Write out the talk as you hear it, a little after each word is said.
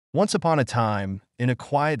Once upon a time, in a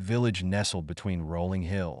quiet village nestled between rolling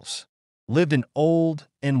hills, lived an old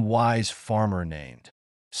and wise farmer named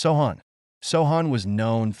Sohan. Sohan was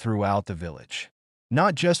known throughout the village,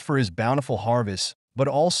 not just for his bountiful harvests, but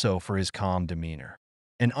also for his calm demeanor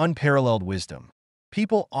and unparalleled wisdom.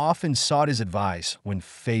 People often sought his advice when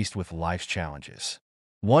faced with life's challenges.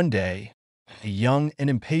 One day, a young and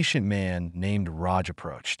impatient man named Raj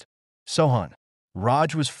approached Sohan.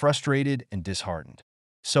 Raj was frustrated and disheartened.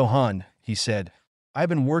 Sohan, he said, I've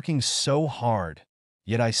been working so hard,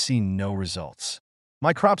 yet I see no results.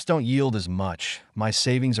 My crops don't yield as much, my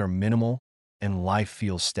savings are minimal, and life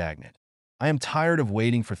feels stagnant. I am tired of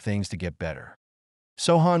waiting for things to get better.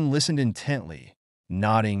 Sohan listened intently,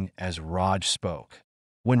 nodding as Raj spoke.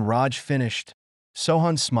 When Raj finished,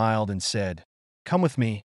 Sohan smiled and said, Come with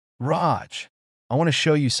me, Raj. I want to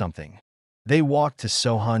show you something. They walked to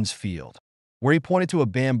Sohan's field, where he pointed to a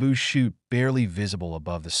bamboo shoot barely visible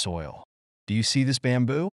above the soil. Do you see this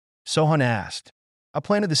bamboo? Sohan asked. I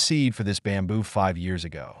planted the seed for this bamboo 5 years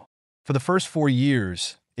ago. For the first 4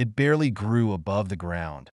 years, it barely grew above the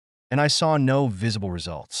ground, and I saw no visible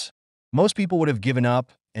results. Most people would have given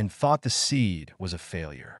up and thought the seed was a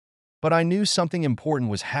failure. But I knew something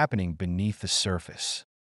important was happening beneath the surface.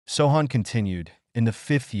 Sohan continued. In the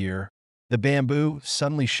 5th year, the bamboo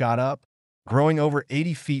suddenly shot up, growing over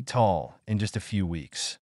 80 feet tall in just a few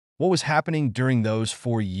weeks. What was happening during those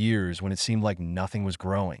 4 years when it seemed like nothing was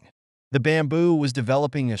growing? The bamboo was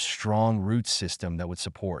developing a strong root system that would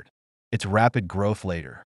support its rapid growth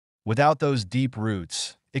later. Without those deep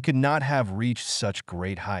roots, it could not have reached such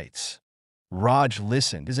great heights. Raj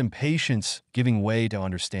listened, his impatience giving way to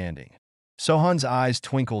understanding. Sohan's eyes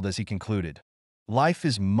twinkled as he concluded, Life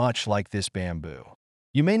is much like this bamboo.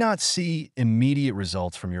 You may not see immediate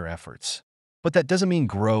results from your efforts, but that doesn't mean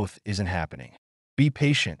growth isn't happening. Be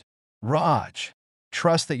patient. Raj,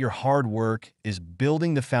 trust that your hard work is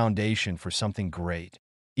building the foundation for something great,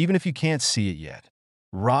 even if you can't see it yet.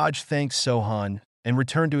 Raj thanked Sohan and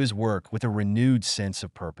returned to his work with a renewed sense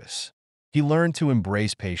of purpose. He learned to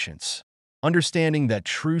embrace patience, understanding that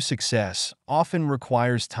true success often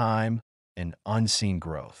requires time and unseen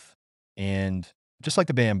growth. And just like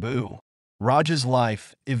the bamboo, Raj's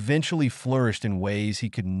life eventually flourished in ways he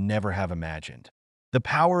could never have imagined. The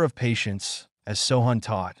power of patience, as Sohan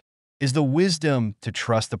taught, is the wisdom to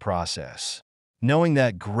trust the process, knowing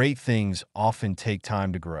that great things often take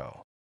time to grow.